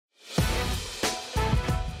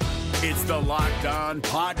It's the Locked On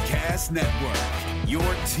Podcast Network, your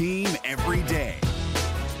team every day.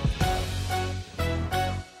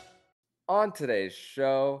 On today's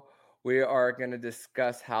show, we are going to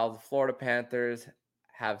discuss how the Florida Panthers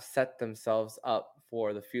have set themselves up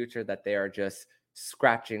for the future, that they are just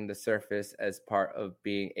scratching the surface as part of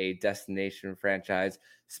being a destination franchise.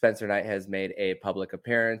 Spencer Knight has made a public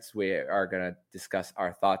appearance. We are going to discuss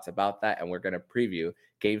our thoughts about that, and we're going to preview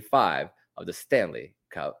Game 5 of the Stanley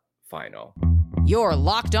Cup Final. Your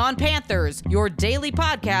Locked On Panthers, your daily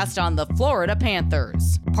podcast on the Florida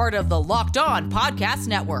Panthers. Part of the Locked On Podcast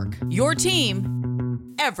Network, your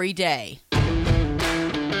team every day.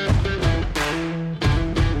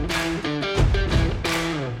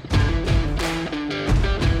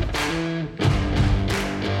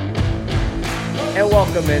 And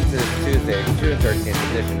welcome into this Tuesday, June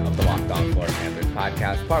 13th edition of the Locked On Florida Panthers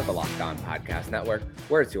podcast, part of the Locked On Podcast Network,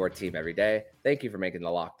 where it's your team every day. Thank you for making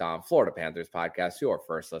the Locked On Florida Panthers podcast your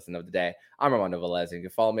first listen of the day. I'm Armando Velez, and you can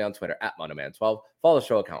follow me on Twitter at MondoMan12. Follow the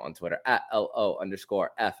show account on Twitter at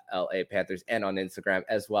LO_FLA Panthers, and on Instagram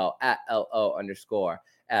as well at LO_FLA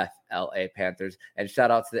Panthers. And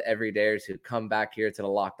shout out to the everydayers who come back here to the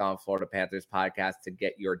Locked On Florida Panthers podcast to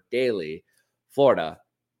get your daily Florida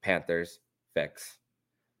Panthers fix.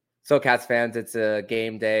 So, Cats fans, it's a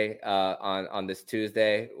game day on this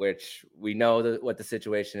Tuesday, which we know what the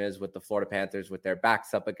situation is with the Florida Panthers, with their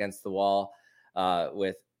backs up against the wall,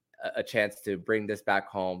 with a chance to bring this back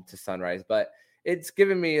home to Sunrise. But it's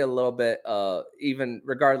given me a little bit, even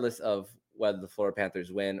regardless of whether the Florida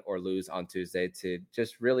Panthers win or lose on Tuesday, to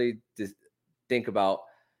just really think about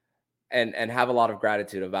and have a lot of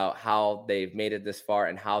gratitude about how they've made it this far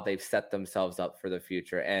and how they've set themselves up for the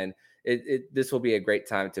future. And this will be a great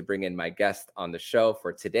time to bring in my guest on the show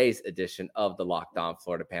for today's edition of the Locked On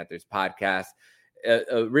Florida Panthers podcast.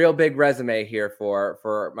 A real big resume here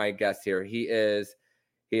for my guest here. He is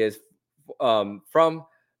from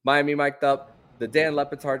Miami Mic'd Up, the Dan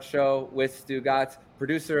Lepetard Show with Stu Gatz,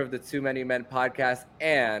 producer of the Too Many Men podcast,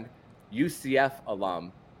 and UCF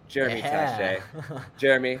alum Jeremy Taché.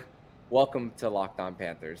 Jeremy, welcome to Locked On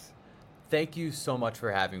Panthers. Thank you so much for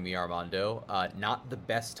having me, Armando. Not the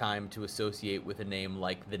best time to associate with a name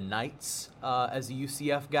like the Knights as a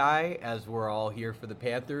UCF guy, as we're all here for the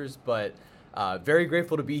Panthers, but very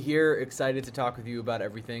grateful to be here, excited to talk with you about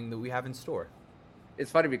everything that we have in store. It's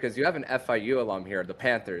funny because you have an FIU alum here, the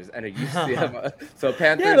Panthers, and a UCF. So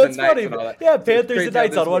Panthers and Knights funny. And all that. Yeah, Panthers and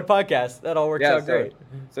Knights on one podcast. That all works out great.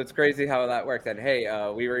 So it's crazy how that works. And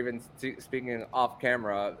hey, we were even speaking off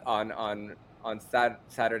camera on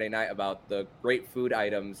Saturday night about the great food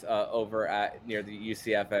items over near the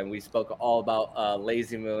UCF, and we spoke all about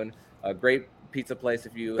Lazy Moon, a great pizza place.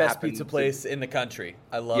 If you best pizza place in the country,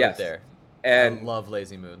 I love it there. And I love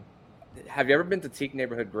Lazy Moon. Have you ever been to Teak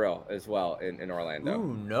Neighborhood Grill as well in Orlando?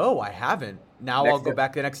 Ooh, no, I haven't. Now I'll go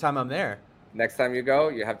back the next time I'm there. Next time you go,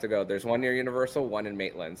 you have to go. There's one near Universal, one in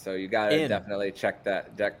Maitland, so you gotta definitely check that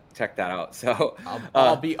out. So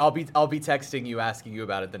I'll be texting you, asking you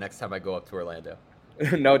about it the next time I go up to Orlando.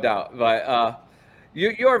 No doubt. But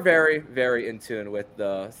you are very, very in tune with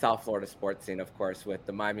the South Florida sports scene, of course, with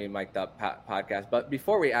the Miami Mic'd Up podcast. But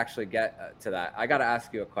before we actually get to that, I gotta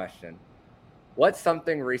ask you a question. What's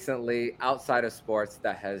something recently outside of sports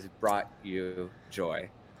that has brought you joy?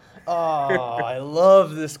 Oh, I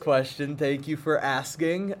love this question. Thank you for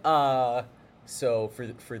asking. So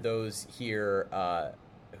for those here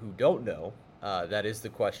who don't know, that is the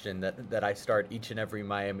question that I start each and every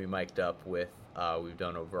Miami Mic'd Up with. We've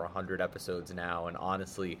done over 100 episodes now, and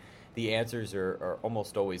honestly, the answers are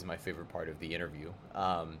almost always my favorite part of the interview.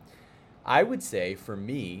 I would say for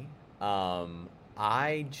me,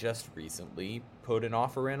 I just recently put an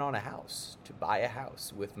offer in on a house, to buy a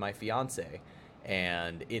house with my fiance.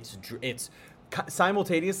 And it's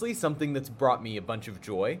simultaneously something that's brought me a bunch of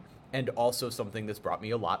joy and also something that's brought me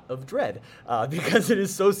a lot of dread because it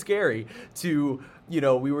is so scary to,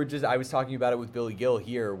 I was talking about it with Billy Gill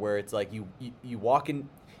here, where it's like you walk in,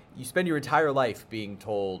 you spend your entire life being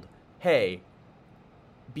told, hey,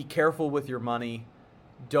 be careful with your money,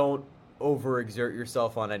 don't overexert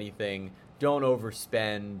yourself on anything, don't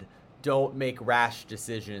overspend, don't make rash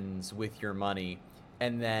decisions with your money.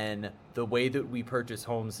 And then the way that we purchase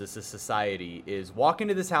homes as a society is walk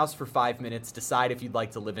into this house for 5 minutes, decide if you'd like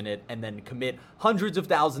to live in it, and then commit hundreds of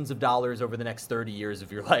thousands of dollars over the next 30 years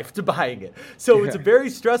of your life to buying it. So It's a very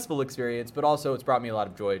stressful experience, but also it's brought me a lot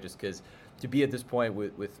of joy just because to be at this point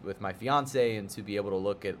with my fiance and to be able to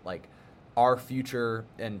look at like our future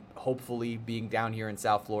and hopefully being down here in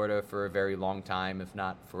South Florida for a very long time, if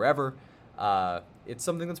not forever, it's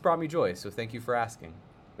something that's brought me joy. So thank you for asking.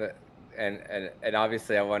 and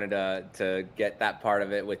obviously I wanted to get that part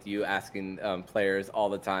of it with you asking players all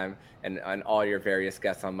the time and all your various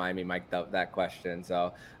guests on Miami mic'd up that question.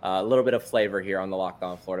 So a little bit of flavor here on the Locked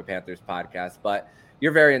On Florida Panthers podcast. But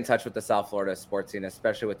you're very in touch with the South Florida sports scene,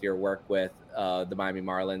 especially with your work with the Miami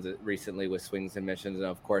Marlins recently with Swings and Missions, and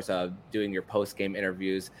of course doing your post-game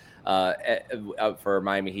interviews for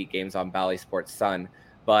Miami Heat games on Bally Sports Sun.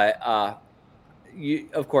 But you,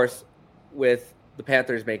 of course, with the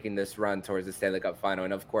Panthers making this run towards the Stanley Cup final,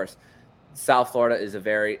 and of course, South Florida is a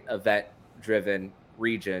very event-driven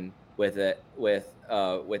region with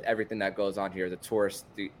everything that goes on here, the tourist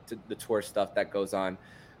stuff that goes on.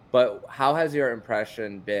 But how has your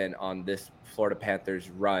impression been on this Florida Panthers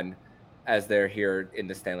run as they're here in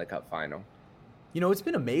the Stanley Cup final? It's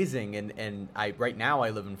been amazing, and right now I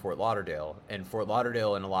live in Fort Lauderdale, and Fort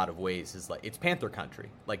Lauderdale in a lot of ways is like, it's Panther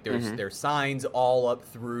country. Like there's signs all up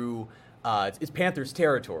through it's Panthers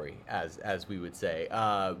territory, as we would say.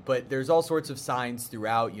 But there's all sorts of signs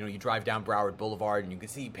throughout. You drive down Broward Boulevard and you can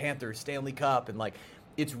see Panthers Stanley Cup, and like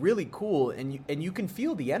it's really cool, and you can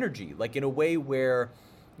feel the energy, like in a way where,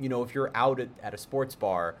 if you're out at a sports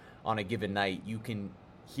bar on a given night, you can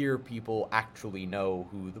hear people actually know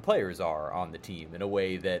who the players are on the team in a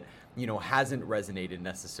way that, hasn't resonated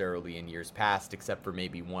necessarily in years past, except for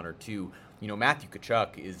maybe one or two. Matthew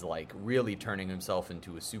Tkachuk is like really turning himself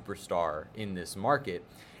into a superstar in this market.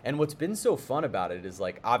 And what's been so fun about it is,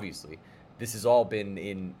 like, obviously this has all been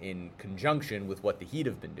in conjunction with what the Heat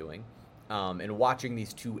have been doing. And watching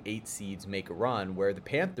these 2 8 seeds make a run where the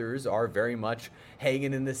Panthers are very much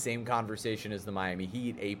hanging in the same conversation as the Miami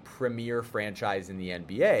Heat, a premier franchise in the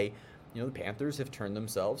NBA. The Panthers have turned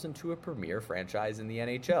themselves into a premier franchise in the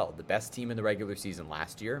NHL. The best team in the regular season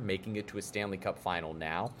last year, making it to a Stanley Cup final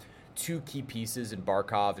now. 2 key pieces in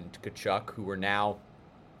Barkov and Tkachuk, who are now,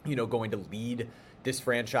 going to lead this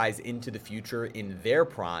franchise into the future in their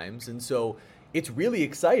primes. And so it's really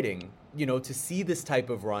exciting, to see this type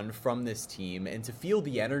of run from this team and to feel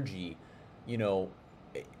the energy. The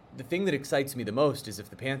thing that excites me the most is if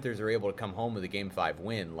the Panthers are able to come home with a Game 5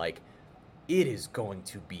 win, like, it is going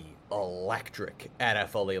to be electric at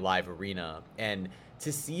FLA Live Arena. And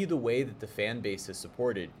to see the way that the fan base has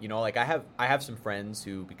supported, like I have some friends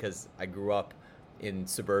who, because I grew up in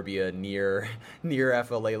suburbia near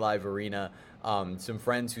FLA Live Arena, some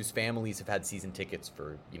friends whose families have had season tickets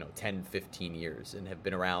for 10, 15 years and have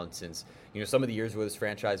been around since some of the years where this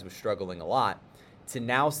franchise was struggling a lot. To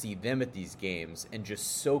now see them at these games and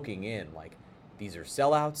just soaking in, like, these are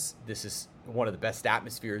sellouts. This is one of the best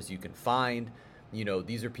atmospheres you can find.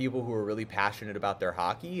 These are people who are really passionate about their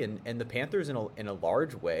hockey, and the Panthers in a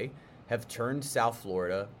large way have turned South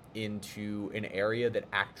Florida into an area that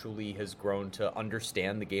actually has grown to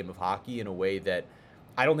understand the game of hockey in a way that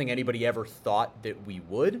I don't think anybody ever thought that we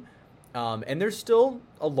would. And there's still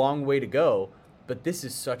a long way to go, but this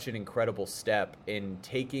is such an incredible step in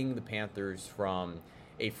taking the Panthers from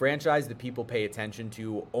a franchise that people pay attention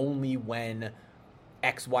to only when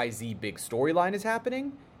XYZ big storyline is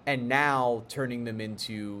happening, and now turning them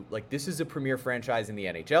into, like, this is a premier franchise in the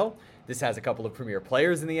NHL. This has a couple of premier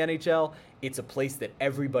players in the NHL. It's a place that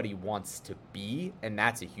everybody wants to be, and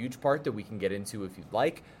that's a huge part that we can get into if you'd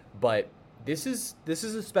like. But this is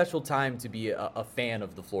a special time to be a fan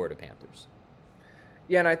of the Florida Panthers.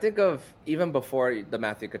 Yeah, and I think of even before the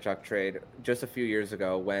Matthew Tkachuk trade, just a few years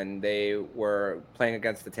ago when they were playing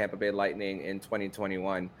against the Tampa Bay Lightning in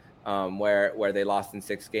 2021, where they lost in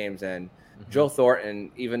 6 games. And Joe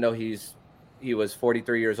Thornton, even though he was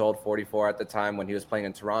 43 years old, 44 at the time when he was playing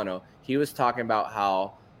in Toronto, he was talking about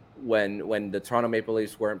how when the Toronto Maple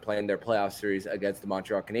Leafs weren't playing their playoff series against the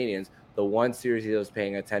Montreal Canadiens, the one series he was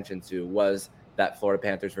paying attention to was that Florida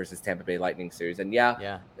Panthers versus Tampa Bay Lightning series. And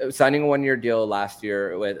signing a 1-year deal last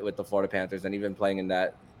year with the Florida Panthers and even playing in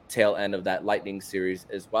that tail end of that Lightning series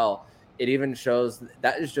as well, it even shows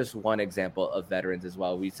that is just one example of veterans as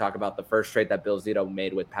well. We talk about the first trade that Bill Zito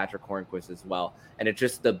made with Patrick Hornquist as well. And it's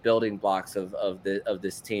just the building blocks of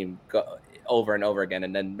this team over and over again.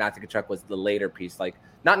 And then Matthew Tkachuk was the later piece, like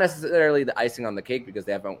not necessarily the icing on the cake because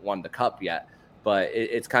they haven't won the cup yet, but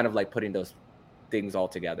it's kind of like putting those things all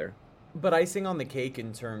together. But icing on the cake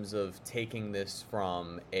in terms of taking this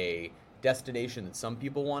from a destination that some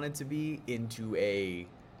people wanted to be into a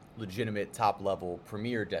legitimate top-level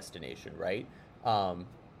premier destination, right?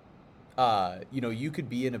 You could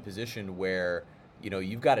be in a position where,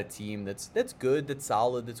 you've got a team that's good, that's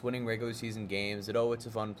solid, that's winning regular season games, that, it's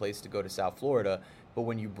a fun place to go to South Florida. But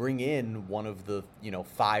when you bring in one of the,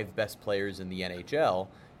 5 best players in the NHL,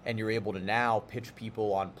 and you're able to now pitch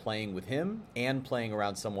people on playing with him and playing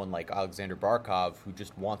around someone like Alexander Barkov, who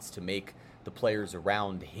just wants to make the players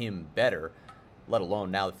around him better, let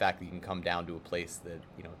alone now the fact that you can come down to a place that,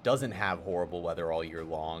 doesn't have horrible weather all year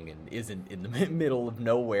long and isn't in the middle of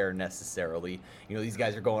nowhere necessarily. These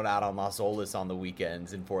guys are going out on Las Olas on the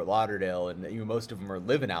weekends in Fort Lauderdale, and most of them are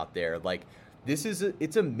living out there. Like,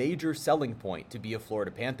 it's a major selling point to be a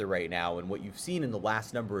Florida Panther right now. And what you've seen in the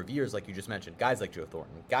last number of years, like you just mentioned, guys like Joe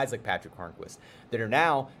Thornton, guys like Patrick Hornquist, that are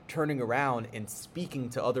now turning around and speaking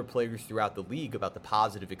to other players throughout the league about the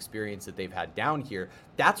positive experience that they've had down here.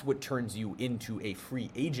 That's what turns you into a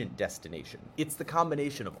free agent destination. It's the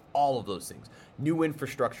combination of all of those things. New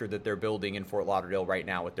infrastructure that they're building in Fort Lauderdale right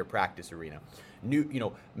now with their practice arena.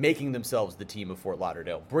 Making themselves the team of Fort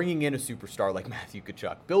Lauderdale, bringing in a superstar like Matthew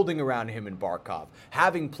Tkachuk, building around him and Barkov,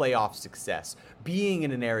 having playoff success, being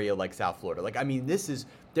in an area like South Florida.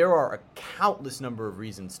 There are a countless number of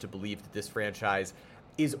reasons to believe that this franchise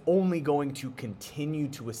is only going to continue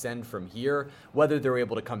to ascend from here, whether they're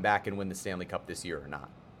able to come back and win the Stanley Cup this year or not.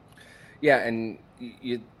 Yeah, and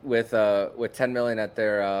with $10 million at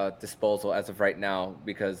their disposal as of right now,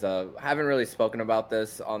 because I haven't really spoken about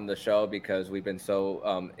this on the show because we've been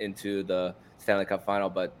so into the Stanley Cup final,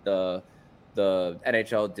 but the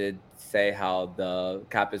NHL did say how the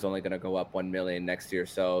cap is only going to go up $1 million next year,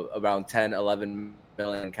 so around 11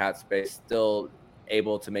 million cap space, still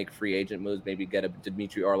able to make free agent moves, maybe get a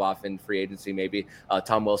Dmitry Orlov in free agency. Maybe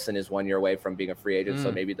Tom Wilson is 1 year away from being a free agent,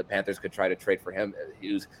 so maybe the Panthers could try to trade for him.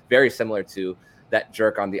 He was very similar to that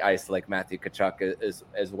jerk on the ice like Matthew Tkachuk is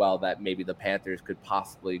as well, that maybe the Panthers could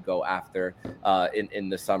possibly go after in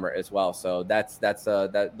the summer as well. So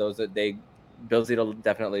Bill Zito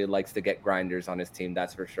definitely likes to get grinders on his team,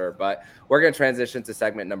 that's for sure. But we're going to transition to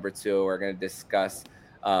segment number 2. We're going to discuss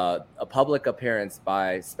a public appearance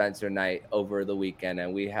by Spencer Knight over the weekend,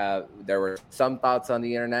 and there were some thoughts on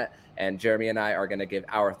the internet, and Jeremy and I are going to give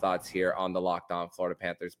our thoughts here on the Locked On Florida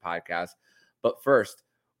Panthers podcast. But first,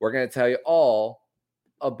 we're going to tell you all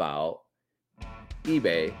about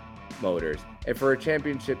eBay Motors. And for a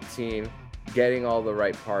championship team, getting all the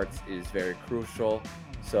right parts is very crucial.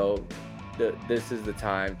 So this is the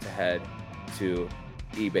time to head to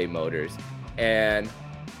eBay Motors, and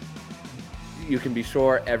you can be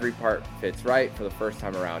sure every part fits right for the first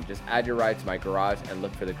time around. Just add your ride to my garage and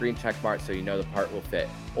look for the green check mark so you know the part will fit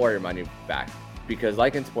or your money back. Because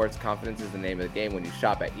like in sports, confidence is the name of the game when you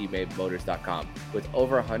shop at ebaymotors.com. With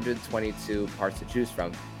over 122 parts to choose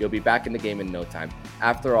from, you'll be back in the game in no time.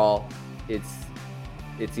 After all, it's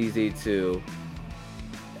easy to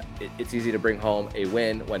bring home a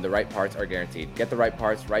win when the right parts are guaranteed. Get the right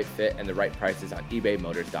parts, right fit, and the right prices on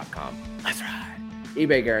ebaymotors.com. Let's ride.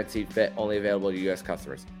 eBay Guaranteed Fit, only available to U.S.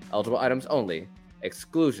 customers. Eligible items only.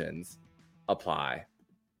 Exclusions apply.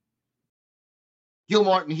 Gil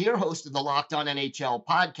Martin here, host of the Locked On NHL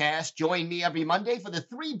podcast. Join me every Monday for the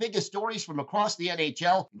 3 biggest stories from across the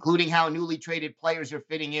NHL, including how newly traded players are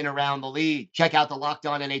fitting in around the league. Check out the Locked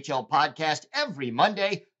On NHL podcast every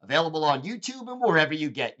Monday, available on YouTube and wherever you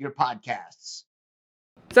get your podcasts.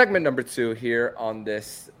 Segment number 2 here on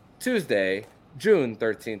this Tuesday, June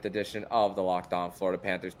 13th edition of the Locked On Florida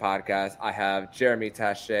Panthers podcast. I have Jeremy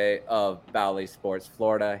Taché of Bally Sports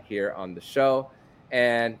Florida here on the show.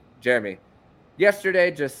 And Jeremy, yesterday,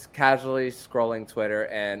 just casually scrolling Twitter,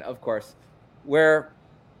 and of course,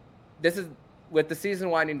 this is with the season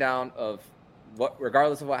winding down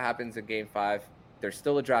regardless of what happens in Game 5, there's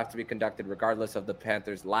still a draft to be conducted, regardless of the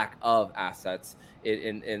Panthers' lack of assets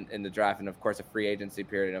in the draft, and of course, a free agency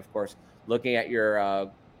period, and of course, looking at your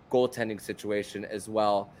goaltending situation as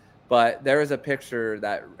well. But there is a picture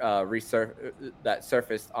that that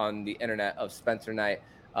surfaced on the internet of Spencer Knight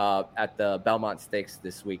at the Belmont Stakes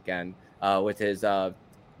this weekend with his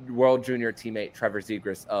World Junior teammate Trevor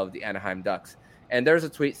Zegras of the Anaheim Ducks. And there's a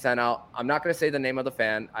tweet sent out. I'm not going to say the name of the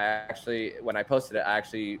fan. When I posted it, I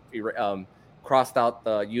actually crossed out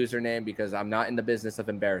the username because I'm not in the business of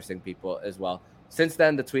embarrassing people as well. Since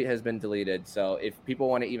then, the tweet has been deleted. So if people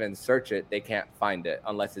want to even search it, they can't find it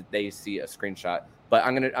unless they see a screenshot. But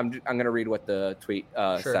I'm gonna read what the tweet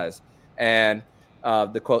says. And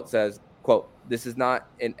the quote says, quote, "This is not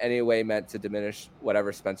in any way meant to diminish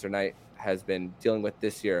whatever Spencer Knight has been dealing with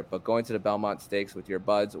this year, but going to the Belmont Stakes with your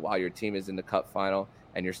buds while your team is in the Cup final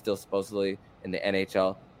and you're still supposedly in the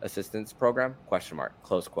NHL assistance program, ?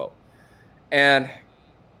 Close quote. And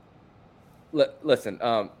listen,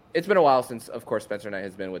 it's been a while since, of course, Spencer Knight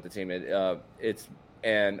has been with the team.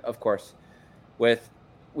 And of course,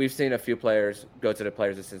 we've seen a few players go to the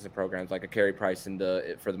players' assistant programs, like a Carey Price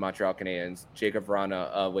for the Montreal Canadiens, Jacob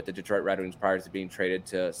Vrana with the Detroit Red Wings prior to being traded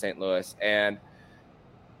to St. Louis. And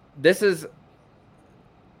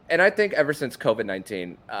I think ever since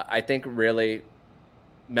COVID-19, I think really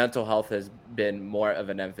mental health has been more of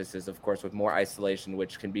an emphasis, of course, with more isolation,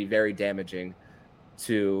 which can be very damaging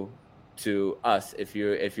to us if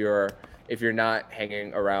you're not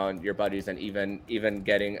hanging around your buddies and even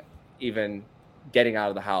getting out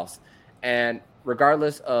of the house. And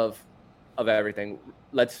regardless of everything,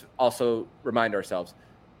 let's also remind ourselves,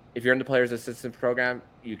 if you're in the players assistance program,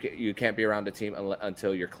 you can't be around the team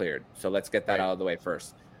until you're cleared. So let's get that out of the way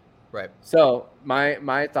first. Right. So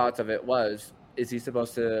my thoughts of it was, is he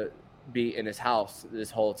supposed to be in his house this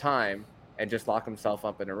whole time and just lock himself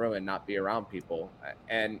up in a room and not be around people?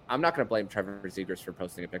 And I'm not going to blame Trevor Zegras for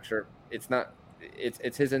posting a picture. It's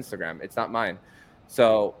his Instagram. It's not mine.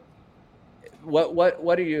 So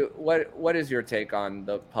what is your take on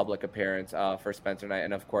the public appearance for Spencer Knight?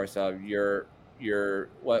 And of course, what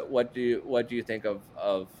do you think of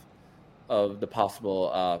the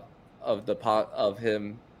possible of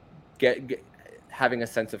him having a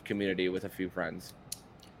sense of community with a few friends?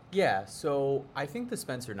 Yeah, so I think the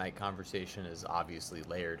Spencer Knight conversation is obviously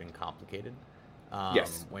layered and complicated.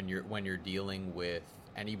 Yes. When you're dealing with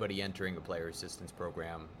anybody entering a player assistance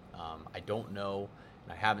program, I don't know,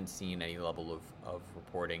 and I haven't seen any level of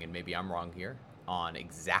reporting, and maybe I'm wrong here, on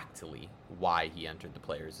exactly why he entered the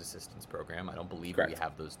players assistance program. I don't believe we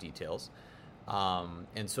have those details.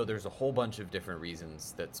 And so there's a whole bunch of different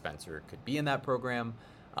reasons that Spencer could be in that program.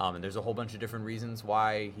 And there's a whole bunch of different reasons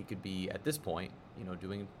why he could be, at this point,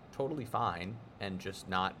 doing totally fine and just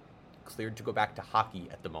not cleared to go back to hockey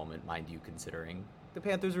at the moment, mind you, considering the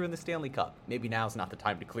Panthers are in the Stanley Cup. Maybe now's not the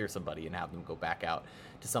time to clear somebody and have them go back out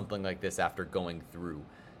to something like this after going through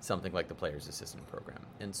something like the players assistant program.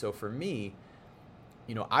 And so for me,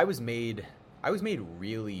 I was made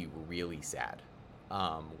really, really sad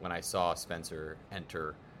when I saw Spencer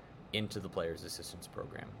enter into the players assistance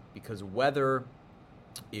program, because whether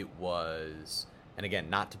it was, and again,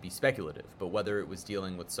 not to be speculative, but whether it was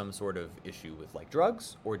dealing with some sort of issue with like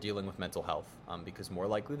drugs or dealing with mental health, because more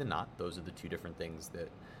likely than not, those are the two different things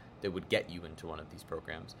that would get you into one of these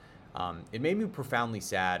programs. It made me profoundly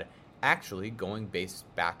sad, actually, going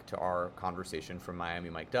back to our conversation from Miami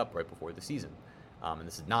Mic'd Up right before the season. And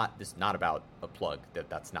this is not about a plug.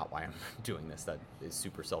 That's not why I'm doing this. That is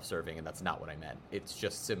super self-serving, and that's not what I meant. It's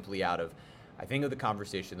just simply out of, I think, of the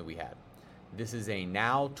conversation that we had. This is a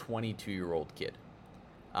now 22-year-old kid.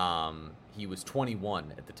 He was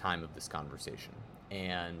 21 at the time of this conversation.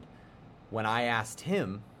 And when I asked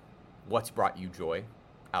him, what's brought you joy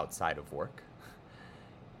outside of work?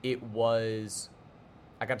 It was,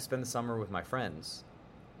 I got to spend the summer with my friends.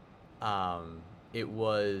 It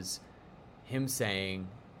was him saying,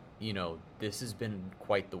 this has been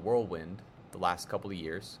quite the whirlwind the last couple of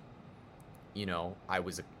years.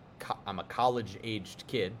 I'm a college-aged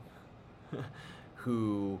kid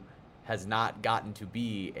who has not gotten to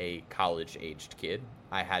be a college-aged kid.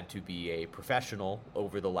 I had to be a professional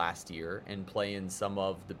over the last year and play in some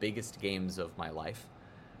of the biggest games of my life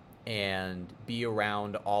and be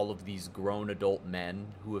around all of these grown adult men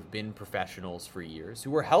who have been professionals for years,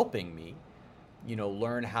 who are helping me,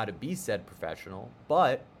 learn how to be said professional.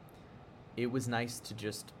 But it was nice to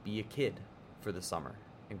just be a kid for the summer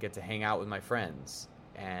and get to hang out with my friends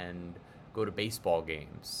and go to baseball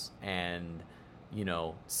games and,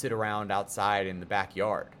 sit around outside in the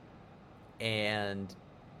backyard. And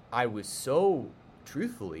I was so,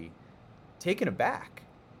 truthfully, taken aback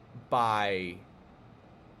by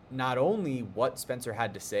not only what Spencer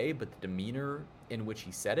had to say, but the demeanor in which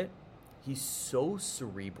he said it. He's so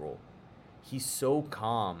cerebral. He's so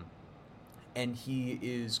calm. And he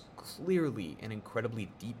is clearly an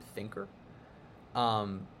incredibly deep thinker.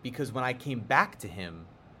 Because when I came back to him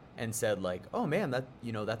and said, like, oh man,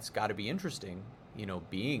 that's got to be interesting,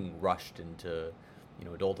 being rushed into,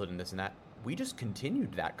 adulthood and this and that, we just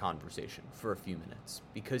continued that conversation for a few minutes,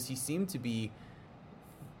 because he seemed to be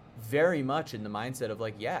very much in the mindset of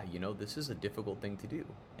like, yeah, this is a difficult thing to do.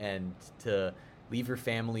 And to leave your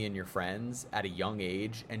family and your friends at a young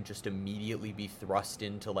age and just immediately be thrust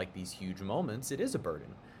into like these huge moments, it is a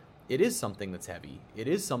burden. It is something that's heavy. It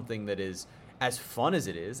is something that is, as fun as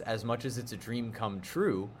it is, as much as it's a dream come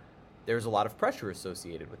true, there's a lot of pressure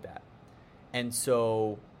associated with that. And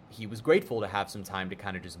so he was grateful to have some time to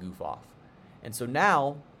kind of just goof off. And so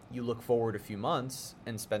now you look forward a few months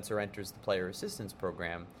and Spencer enters the player assistance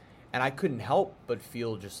program, and I couldn't help but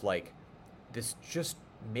feel just like this just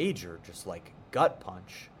major, just like gut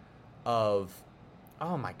punch of,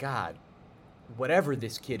 oh my God, whatever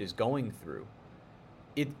this kid is going through,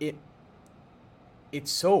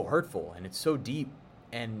 it's so hurtful and it's so deep,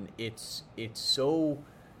 and it's so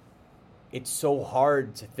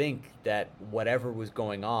hard to think that whatever was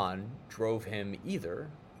going on drove him either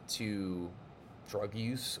to drug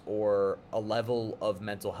use or a level of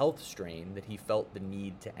mental health strain that he felt the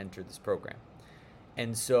need to enter this program.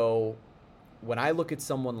 And so when I look at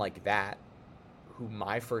someone like that, who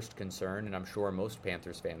my first concern, and I'm sure most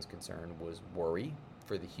Panthers fans' concern, was worry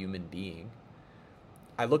for the human being,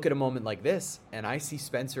 I look at a moment like this and I see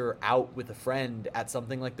Spencer out with a friend at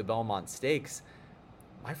something like the Belmont Stakes.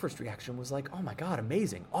 My first reaction was like, oh my God,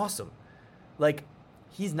 amazing, awesome. Like,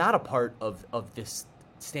 he's not a part of this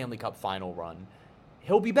Stanley Cup final run.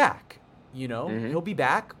 He'll be back, you know? Mm-hmm. He'll be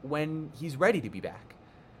back when he's ready to be back.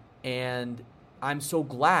 And I'm so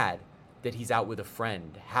glad that he's out with a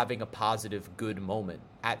friend, having a positive, good moment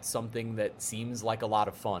at something that seems like a lot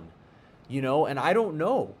of fun, you know? And I don't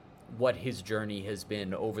know what his journey has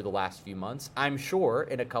been over the last few months. I'm sure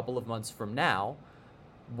in a couple of months from now,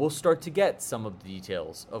 we'll start to get some of the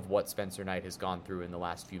details of what Spencer Knight has gone through in the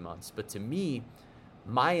last few months. But to me,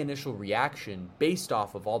 my initial reaction, based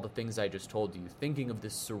off of all the things I just told you, thinking of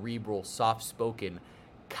this cerebral, soft-spoken,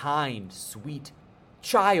 kind, sweet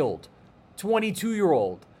child,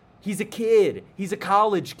 22-year-old, he's a kid, he's a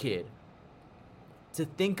college kid. To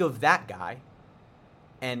think of that guy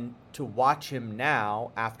and to watch him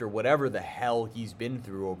now, after whatever the hell he's been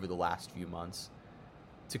through over the last few months,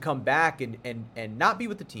 to come back and not be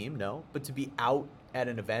with the team, no, but to be out at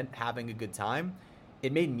an event having a good time,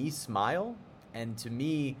 it made me smile. And to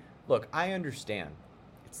me, look, I understand.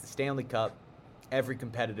 It's the Stanley Cup, every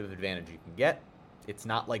competitive advantage you can get. It's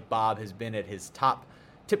not like Bob has been at his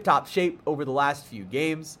tip-top shape over the last few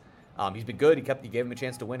games. He's been good. He gave him a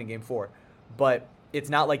chance to win in Game 4. But it's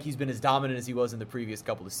not like he's been as dominant as he was in the previous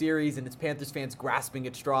couple of series, and it's Panthers fans grasping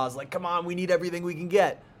at straws like, come on, we need everything we can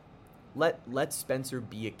get. Let Spencer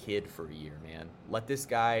be a kid for a year, man. Let this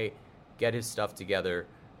guy get his stuff together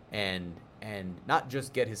and not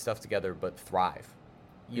just get his stuff together, but thrive.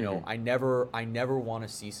 You know, I never want to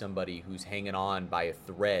see somebody who's hanging on by a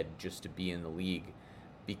thread just to be in the league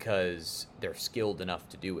because they're skilled enough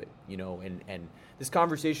to do it, you know, and this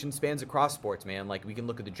conversation spans across sports, man. Like, we can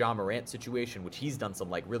look at the John Morant situation, which he's done some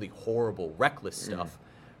like really horrible, reckless stuff.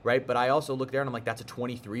 Right? But I also look there and I'm like, that's a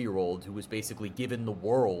 23-year-old who was basically given the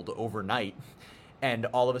world overnight. And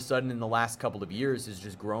all of a sudden in the last couple of years has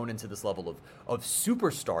just grown into this level of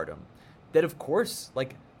superstardom that, of course,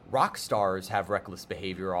 like, rock stars have reckless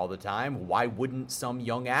behavior all the time. Why wouldn't some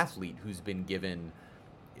young athlete who's been given,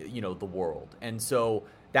 you know, the world? And so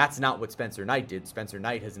that's not what Spencer Knight did. Spencer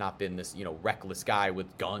Knight has not been this, you know, reckless guy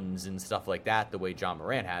with guns and stuff like that the way John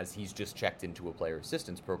Morant has. He's just checked into a player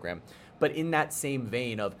assistance program. But in that same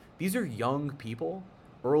vein of, these are young people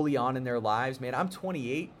early on in their lives, man. I'm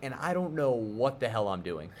 28 and I don't know what the hell I'm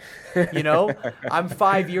doing. You know, I'm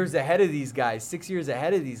 5 years ahead of these guys, 6 years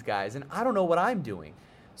ahead of these guys, and I don't know what I'm doing.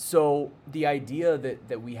 So the idea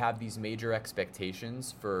that we have these major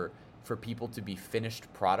expectations for people to be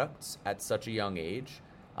finished products at such a young age,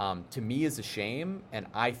 to me is a shame. And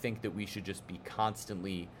I think that we should just be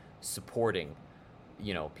constantly supporting,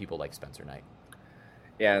 you know, people like Spencer Knight.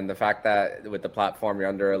 Yeah, and the fact that with the platform, you're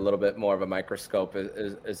under a little bit more of a microscope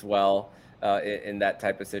as well in that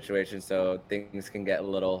type of situation. So things can get a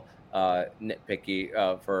little nitpicky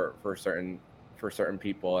for certain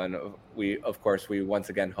people. And we once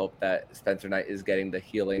again hope that Spencer Knight is getting the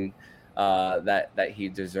healing that he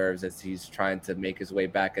deserves as he's trying to make his way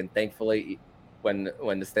back. And thankfully, when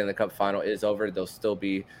the Stanley Cup final is over, there'll still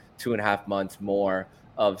be 2.5 months more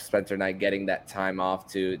of Spencer Knight getting that time off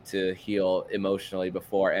to heal emotionally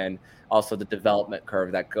before, and also the development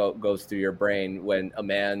curve that goes through your brain when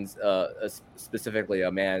specifically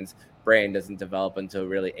a man's brain doesn't develop until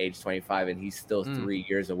really age 25, and he's still 3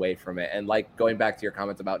 years away from it. And like, going back to your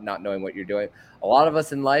comments about not knowing what you're doing, a lot of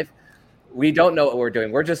us in life, we don't know what we're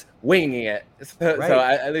doing. We're just winging it. So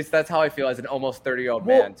at least that's how I feel as an almost 30-year-old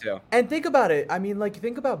man too. And think about it. I mean, like,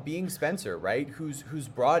 think about being Spencer, right? Who's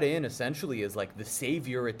brought in essentially as like the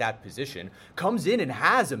savior at that position, comes in and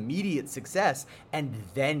has immediate success, and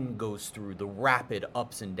then goes through the rapid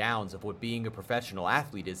ups and downs of what being a professional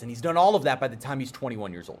athlete is. And he's done all of that by the time he's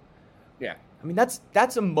 21 years old. Yeah. I mean,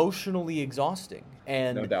 that's emotionally exhausting.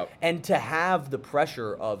 And no doubt. And to have the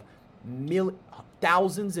pressure of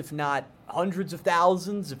thousands, if not hundreds of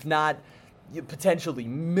thousands, if not potentially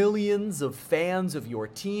millions of fans of your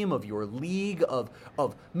team, of your league, of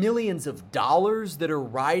millions of dollars that are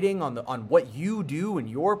riding on what you do and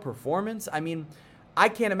your performance. I mean, I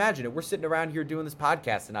can't imagine it. We're sitting around here doing this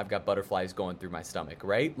podcast and I've got butterflies going through my stomach,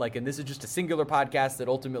 right? Like, and this is just a singular podcast that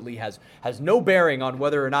ultimately has no bearing on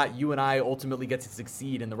whether or not you and I ultimately get to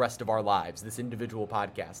succeed in the rest of our lives, this individual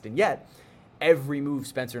podcast. And yet, every move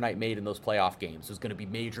Spencer Knight made in those playoff games was going to be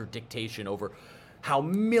major dictation over how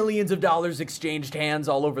millions of dollars exchanged hands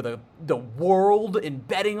all over the world in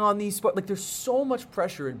betting on these sports. Like, there's so much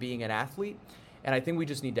pressure in being an athlete. And I think we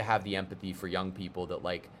just need to have the empathy for young people that,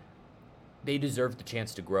 like, they deserve the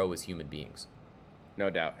chance to grow as human beings. No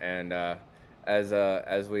doubt. And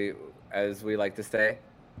as we like to say,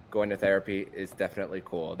 going to therapy is definitely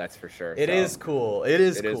cool. That's for sure. It is cool. It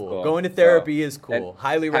is cool. Going to therapy is cool.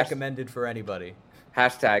 Highly recommended for anybody.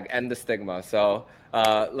 Hashtag end the stigma. So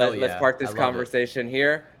let's park this conversation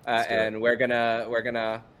here, and we're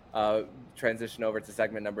gonna transition over to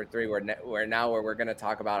segment number 3, where we're gonna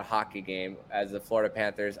talk about a hockey game as the Florida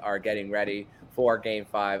Panthers are getting ready for Game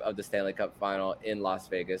 5 of the Stanley Cup Final in Las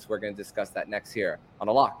Vegas. We're gonna discuss that next here on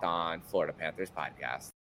a Locked On Florida Panthers podcast.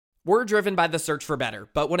 We're driven by the search for better,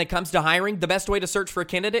 but when it comes to hiring, the best way to search for a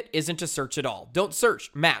candidate isn't to search at all. Don't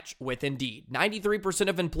search, match with Indeed. 93%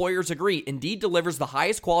 of employers agree Indeed delivers the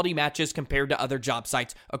highest quality matches compared to other job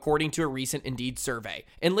sites, according to a recent Indeed survey.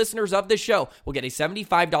 And listeners of this show will get a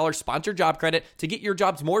 $75 sponsored job credit to get your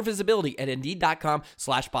jobs more visibility at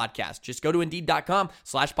Indeed.com/podcast. Just go to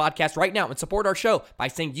Indeed.com/podcast right now and support our show by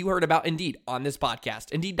saying you heard about Indeed on this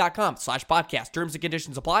podcast. Indeed.com/podcast. Terms and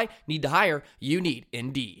conditions apply. Need to hire? You need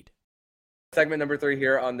Indeed. Segment number 3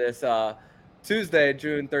 here on this Tuesday,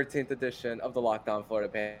 June 13th edition of the Locked On Florida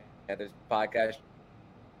Panthers podcast.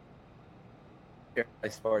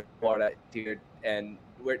 Sports Florida here, and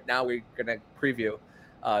we're going to preview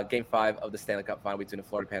Game 5 of the Stanley Cup Final between the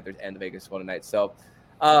Florida Panthers and the Vegas Golden Knights. So,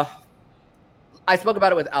 I spoke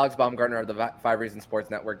about it with Alex Baumgartner of the 5 Reasons Sports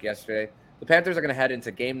Network yesterday. The Panthers are going to head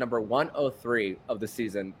into game number 103 of the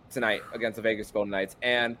season tonight against the Vegas Golden Knights,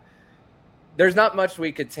 and there's not much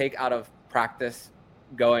we could take out of practice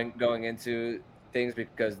going into things,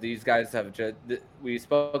 because these guys have just, we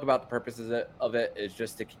spoke about the purposes of it is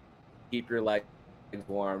just to keep your legs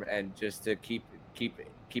warm and just to keep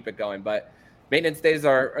it going. But maintenance days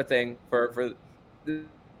are a thing for this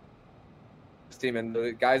team, and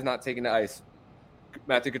the guys not taking the ice: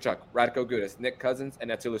 Matthew Tkachuk, Radko Gudas, Nick Cousins, and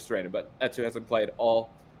Eetu Luostarinen. But Eetu hasn't played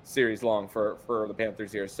all series long for the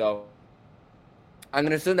Panthers here, so I'm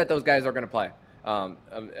going to assume that those guys are going to play.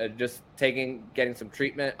 Just getting some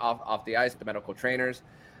treatment off the ice, the medical trainers.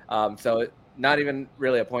 So not even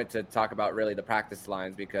really a point to talk about really the practice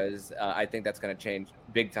lines, because I think that's going to change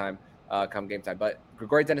big time come game time. But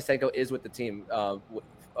Grigory Denisenko is with the team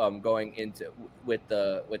going into with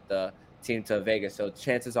the team to Vegas. So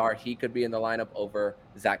chances are he could be in the lineup over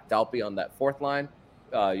Zach Dalpe on that 4th line.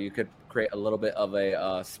 You could create a little bit of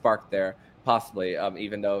a spark there, possibly,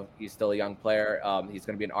 even though he's still a young player. He's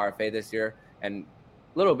going to be an RFA this year. And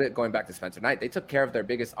a little bit going back to Spencer Knight, they took care of their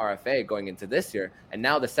biggest RFA going into this year. And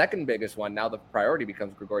now the second biggest one, now the priority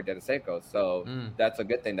becomes Grigory Denisenko. So that's a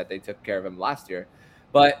good thing that they took care of him last year.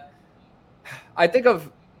 But I think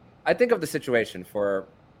of the situation for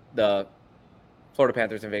the Florida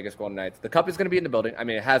Panthers and Vegas Golden Knights. The cup is going to be in the building. I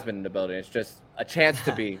mean, it has been in the building. It's just a chance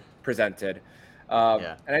to be presented.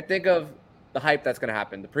 And I think of the hype that's going to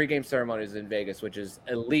happen. The pregame ceremonies in Vegas, which is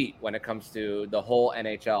elite when it comes to the whole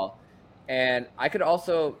NHL. And I could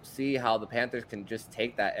also see how the Panthers can just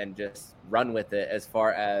take that and just run with it, as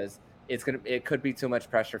far as it could be too much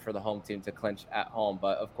pressure for the home team to clinch at home.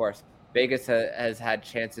 But of course, Vegas has had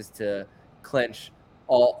chances to clinch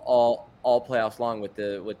all playoffs long, with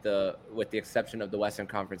the exception of the Western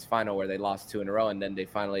Conference Final, where they lost 2 in a row and then they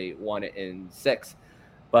finally won it in 6.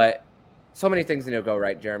 But so many things need to go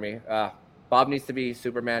right, Jeremy. Bob needs to be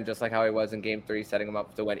Superman, just like how he was in Game 3, setting him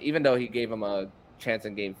up to win, even though he gave him a chance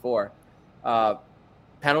in Game 4.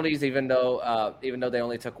 Penalties, even though they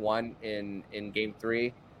only took 1 in Game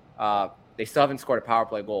 3, they still haven't scored a power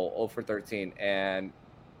play goal. 0 for 13. And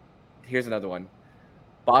here's another one: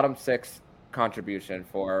 bottom 6 contribution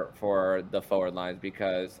for the forward lines,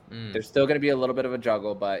 because there's still going to be a little bit of a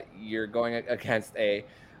juggle, but you're going against a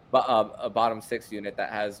bottom 6 unit that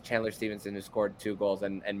has Chandler Stevenson, who scored 2 goals,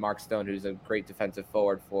 and Mark Stone, who's a great defensive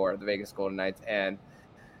forward for the Vegas Golden Knights. And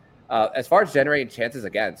as far as generating chances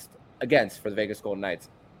against for the Vegas Golden Knights,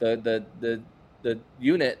 the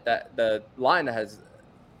unit, that the line that has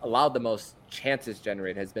allowed the most chances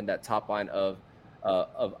generated has been that top line of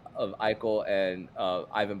Eichel and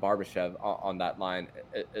Ivan Barbashev on that line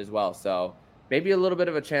as well. So maybe a little bit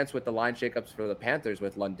of a chance with the line shakeups for the Panthers,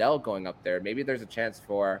 with Lundell going up there. Maybe there's a chance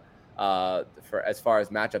for as far as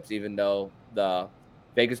matchups, even though the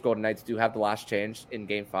Vegas Golden Knights do have the last change in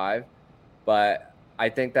Game 5. But I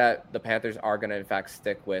think that the Panthers are going to, in fact,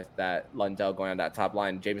 stick with that Lundell going on that top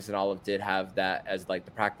line. Jamison Olive did have that as like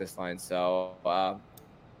the practice line. So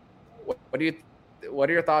what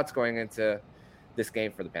are your thoughts going into this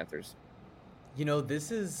game for the Panthers? You know, this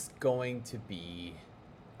is going to be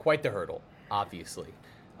quite the hurdle. obviously.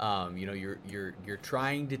 You're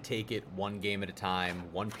trying to take it one game at a time,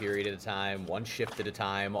 one period at a time, one shift at a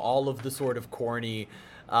time, all of the sort of corny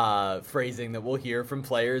phrasing that we'll hear from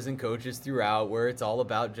players and coaches throughout, where it's all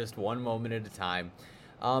about just one moment at a time.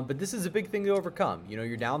 But this is a big thing to overcome.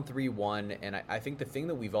 You're down 3-1, and I think the thing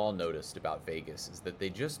that we've all noticed about Vegas is that they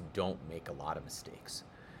just don't make a lot of mistakes.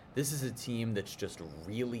 This is a team that's just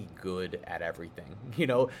really good at everything.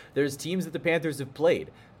 There's teams that the Panthers have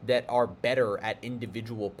played that are better at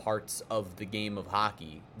individual parts of the game of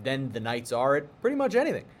hockey than the Knights are at pretty much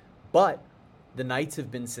anything. But the Knights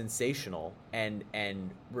have been sensational and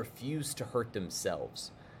refuse to hurt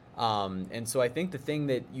themselves. And so I think the thing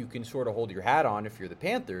that you can sort of hold your hat on if you're the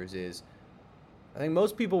Panthers is, I think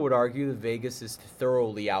most people would argue that Vegas has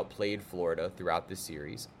thoroughly outplayed Florida throughout this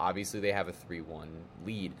series. Obviously, they have a 3-1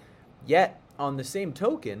 lead. Yet, on the same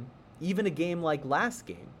token, even a game like last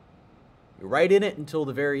game, you're right in it until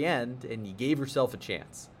the very end, and you gave yourself a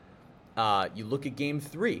chance. You look at Game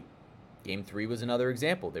 3. Game 3 was another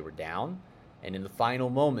example. They were down, and in the final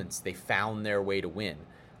moments, they found their way to win.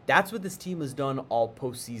 That's what this team has done all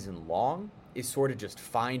postseason long, is sort of just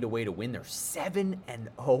find a way to win. They're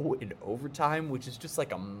 7-0 in overtime, which is just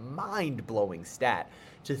like a mind-blowing stat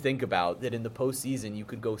to think about, that in the postseason you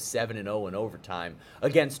could go 7-0 in overtime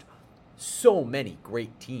against so many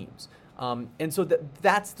great teams. And so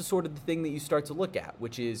that's the sort of the thing that you start to look at,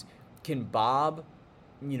 which is, can Bob,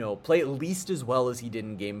 play at least as well as he did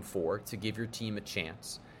in Game 4 to give your team a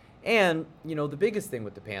chance? And, the biggest thing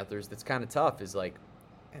with the Panthers that's kind of tough is, like,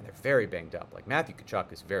 and they're very banged up. Like, Matthew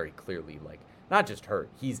Tkachuk is very clearly, like, not just hurt,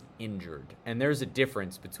 he's injured. And there's a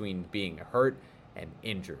difference between being hurt and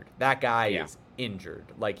injured. That guy is injured.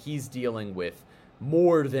 Like, he's dealing with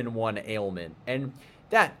more than one ailment. And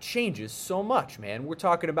that changes so much, man. We're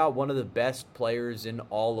talking about one of the best players in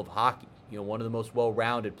all of hockey. One of the most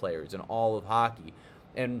well-rounded players in all of hockey.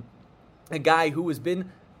 And a guy who has been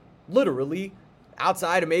literally,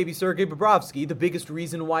 outside of maybe Sergei Bobrovsky, the biggest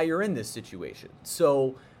reason why you're in this situation.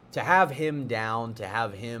 So to have him down, to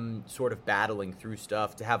have him sort of battling through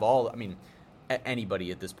stuff, to have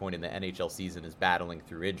anybody at this point in the NHL season is battling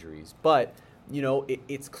through injuries. But,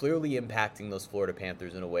 it's clearly impacting those Florida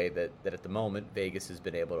Panthers in a way that at the moment Vegas has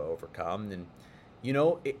been able to overcome. And,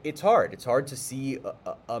 it's hard. It's hard to see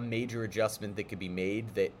a major adjustment that could be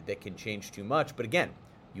made that can change too much. But again,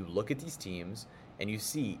 you look at these teams, and you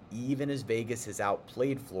see, even as Vegas has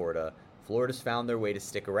outplayed Florida, Florida's found their way to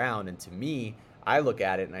stick around. And to me, I look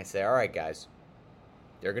at it and I say, all right, guys,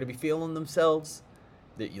 they're going to be feeling themselves.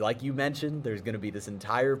 Like you mentioned, there's going to be this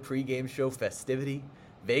entire pregame show festivity.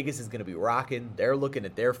 Vegas is going to be rocking. They're looking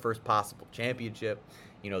at their first possible championship.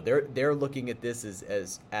 They're looking at this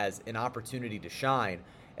as an opportunity to shine.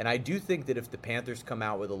 And I do think that if the Panthers come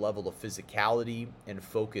out with a level of physicality and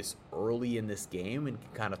focus early in this game and can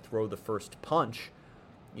kind of throw the first punch,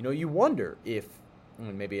 you wonder if,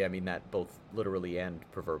 maybe I mean that both literally and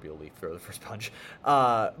proverbially, throw the first punch.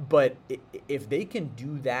 But if they can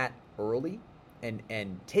do that early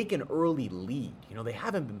and take an early lead, they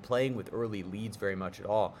haven't been playing with early leads very much at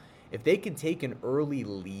all. If they can take an early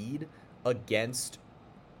lead against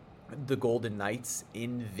the Golden Knights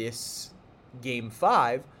in this Game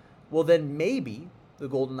 5, well, then maybe the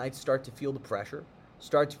Golden Knights start to feel the pressure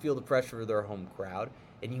of their home crowd,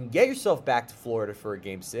 and you can get yourself back to Florida for a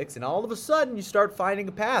Game 6, and all of a sudden you start finding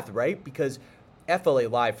a path, right? Because FLA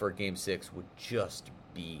Live for a Game 6 would just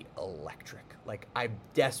be electric. Like, I'm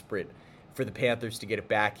desperate for the Panthers to get it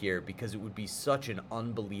back here because it would be such an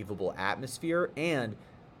unbelievable atmosphere. And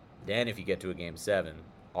then if you get to a Game 7,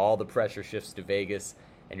 all the pressure shifts to Vegas,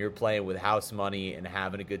 and you're playing with house money and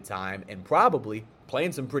having a good time and probably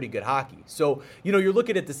playing some pretty good hockey. So, you're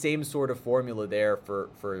looking at the same sort of formula there for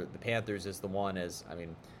the Panthers as the one as,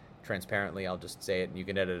 transparently, I'll just say it and you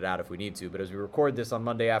can edit it out if we need to, but as we record this on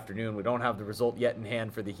Monday afternoon, we don't have the result yet in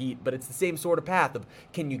hand for the Heat, but it's the same sort of path of,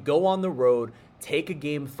 can you go on the road, take a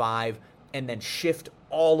Game 5, and then shift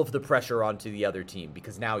all of the pressure onto the other team?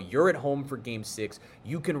 Because now you're at home for Game 6,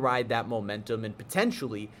 you can ride that momentum and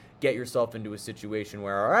potentially get yourself into a situation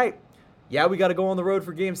where, all right, yeah, we got to go on the road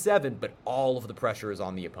for Game 7, but all of the pressure is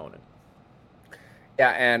on the opponent.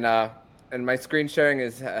 Yeah, and my screen sharing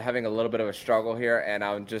is having a little bit of a struggle here, and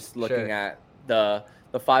I'm just looking at the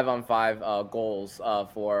 5-on-5 goals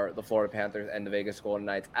for the Florida Panthers and the Vegas Golden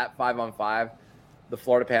Knights. At 5-on-5, the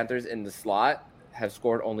Florida Panthers in the slot have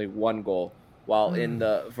scored only one goal, while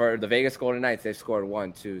for the Vegas Golden Knights, they've scored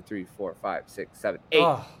 1, 2, 3, 4, 5, 6, 7,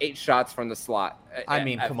 8, 8 shots from the slot.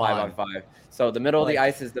 Come on. 5-on-5. So the middle of the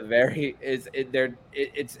ice is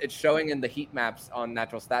it's showing in the heat maps on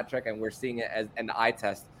Natural Stat Trick, and we're seeing it and the eye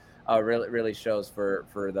test really shows for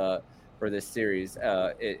this series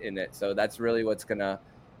in it. So that's really what's gonna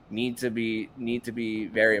need to be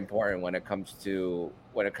very important when it comes to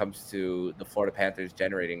the Florida Panthers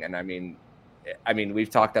generating. And I mean I've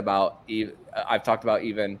talked about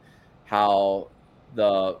even how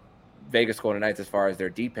the Vegas Golden Knights, as far as their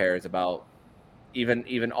D pairs, about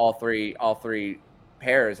even all three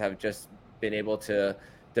pairs have just been able to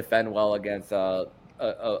defend well against around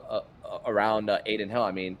Adin Hill.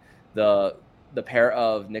 I mean, the pair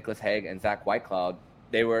of Nicholas Hague and Zach Whitecloud,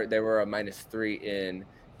 they were a -3 in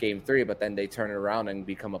Game 3, but then they turn it around and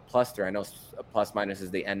become a +3. I know a plus-minus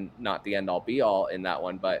is not the end-all be-all in that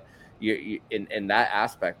one, but you in that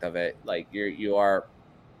aspect of it, like you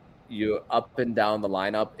up and down the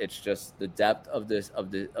lineup. It's just the depth of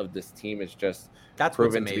this team is just that's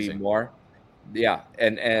proven to be more. Yeah,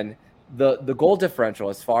 and the goal differential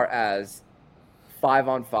as far as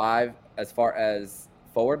 5-on-5, as far as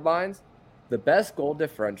forward lines, the best goal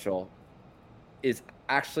differential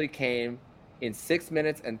actually came in 6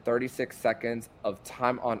 minutes and 36 seconds of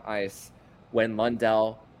time on ice when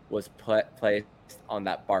Lundell was placed on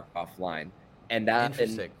that Barkov line. And that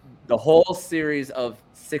the whole series of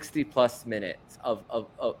 60 plus minutes of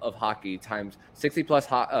hockey times 60 plus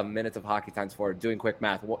minutes of hockey times 4, doing quick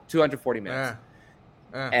math, 240 minutes.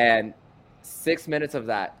 And 6 minutes of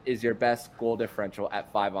that is your best goal differential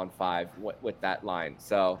at 5-on-5 with that line.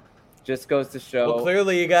 So just goes to show. Well,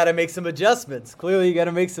 clearly you got to make some adjustments.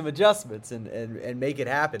 And make it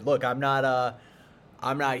happen. Look, I'm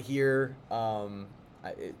not here.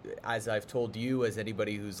 As I've told you, as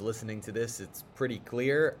anybody who's listening to this, it's pretty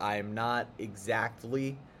clear. I'm not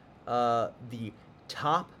exactly the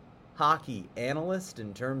top hockey analyst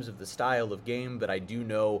in terms of the style of game, but I do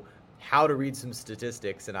know how to read some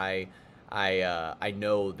statistics, and I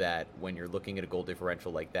know that when you're looking at a goal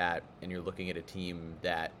differential like that, and you're looking at a team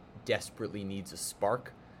that desperately needs a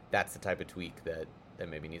spark, that's the type of tweak that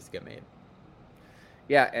maybe needs to get made.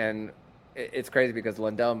 Yeah, and it's crazy because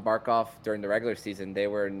Lundell and Barkov during the regular season, they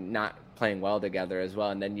were not playing well together as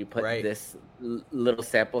well. And then you put this little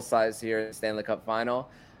sample size here in the Stanley Cup final.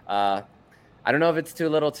 I don't know if it's too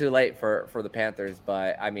little too late for the Panthers,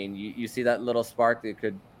 but I mean, you see that little spark that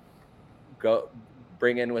could go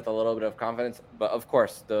bring in with a little bit of confidence. But of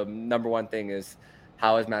course, the number one thing is,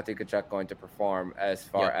 how is Matthew Tkachuk going to perform as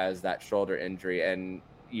far as that shoulder injury? And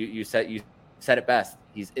you said it best.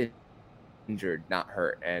 He's injured, not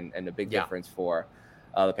hurt, and a big difference for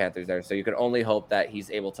the Panthers there. So you can only hope that he's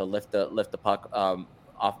able to lift the puck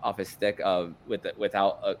off his stick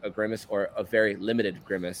without a grimace, or a very limited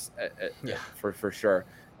grimace for sure.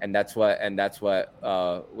 And that's what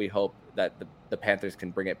we hope, that the Panthers can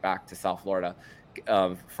bring it back to South Florida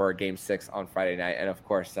for Game 6 on Friday night. And of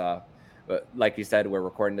course, like you said, we're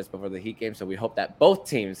recording this before the Heat game, so we hope that both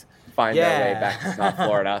teams find their way back to South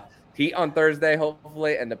Florida. Heat on Thursday,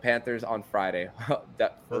 hopefully, and the Panthers on Friday.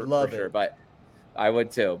 for sure. But I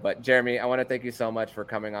would too. But Jeremy, I want to thank you so much for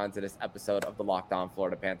coming on to this episode of the Locked On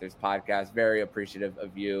Florida Panthers podcast. Very appreciative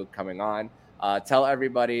of you coming on. Tell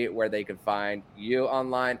everybody where they can find you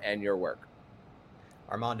online and your work.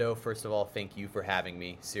 Armando, first of all, thank you for having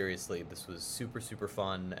me. Seriously, this was super, super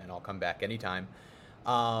fun, and I'll come back anytime.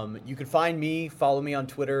 You can follow me on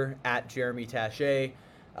Twitter at Jeremy Taché.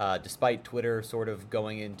 Despite Twitter sort of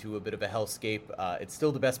going into a bit of a hellscape, it's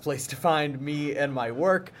still the best place to find me and my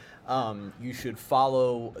work. You should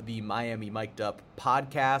follow the Miami Mic'd Up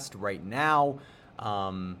podcast right now.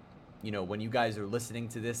 When you guys are listening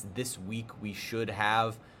to this week, we should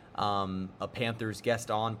have a Panthers guest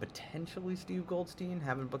on, potentially Steve Goldstein.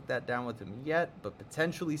 Haven't booked that down with him yet, but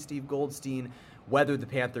potentially Steve Goldstein. Whether the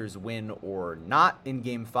Panthers win or not in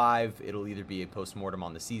Game 5, it'll either be a postmortem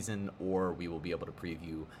on the season, or we will be able to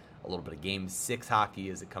preview a little bit of Game 6 hockey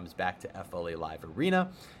as it comes back to FLA Live Arena.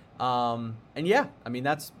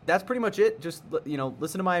 That's pretty much it. Just,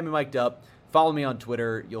 listen to Miami Mic'd Up. Follow me on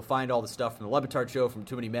Twitter. You'll find all the stuff from the Le Batard Show, from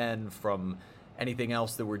Too Many Men, from anything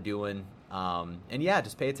else that we're doing.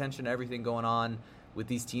 Just pay attention to everything going on with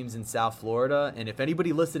these teams in South Florida. And if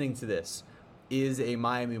anybody listening to this is a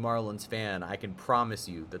Miami Marlins fan, I can promise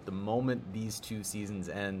you that the moment these two seasons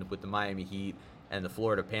end with the Miami Heat and the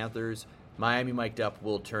Florida Panthers, Miami Mic'd Up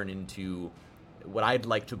will turn into what I'd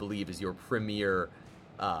like to believe is your premier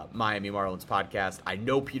Miami Marlins podcast. I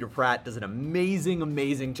know Peter Pratt does an amazing,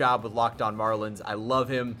 amazing job with Locked On Marlins. I love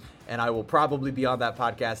him, and I will probably be on that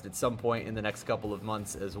podcast at some point in the next couple of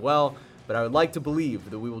months as well. But I would like to believe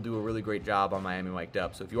that we will do a really great job on Miami Mic'd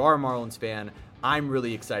Up. So if you are a Marlins fan, I'm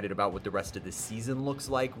really excited about what the rest of this season looks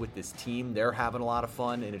like with this team. They're having a lot of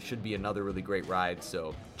fun, and it should be another really great ride.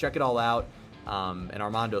 So check it all out. And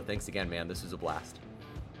Armando, thanks again, man. This was a blast.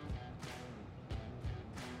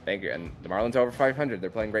 Thank you. And the Marlins are over 500. They're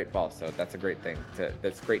playing great ball, so that's a great thing.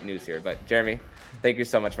 That's great news here. But Jeremy, thank you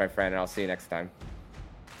so much, my friend, and I'll see you next time.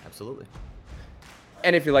 Absolutely.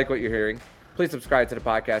 And if you like what you're hearing, please subscribe to the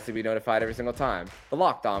podcast to be notified every single time the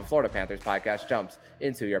Locked On Florida Panthers podcast jumps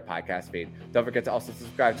into your podcast feed. Don't forget to also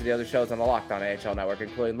subscribe to the other shows on the Locked On NHL network,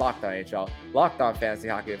 including Locked On NHL, Locked On Fantasy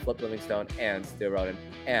Hockey with Flip Livingstone and Steel Roden,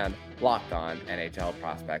 and Locked On NHL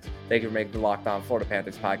Prospects. Thank you for making the Locked On Florida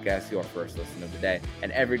Panthers podcast your first listen of the day.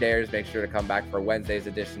 And every dayers, make sure to come back for Wednesday's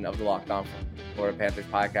edition of the Locked On Florida Panthers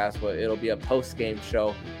podcast, where it'll be a post-game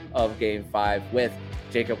show of Game 5 with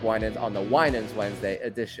Jacob Winans on the Winans Wednesday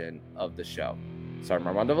edition of the show. So I'm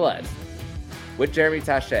Armando Velez with Jeremy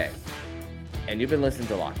Taché, and you've been listening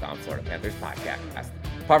to Locked On Florida Panthers podcast,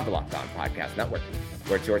 part of the Locked On Podcast Network,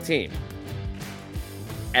 where it's your team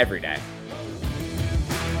every day.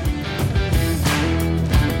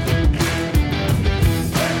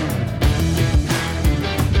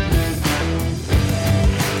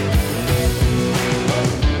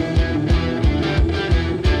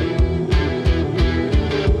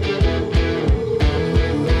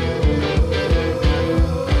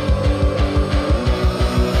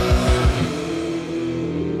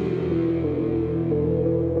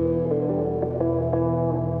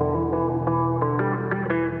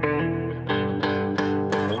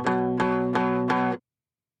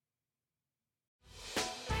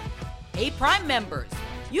 Hey, Prime members,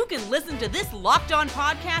 you can listen to this Locked On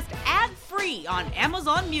podcast ad-free on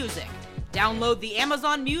Amazon Music. Download the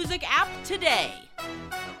Amazon Music app today.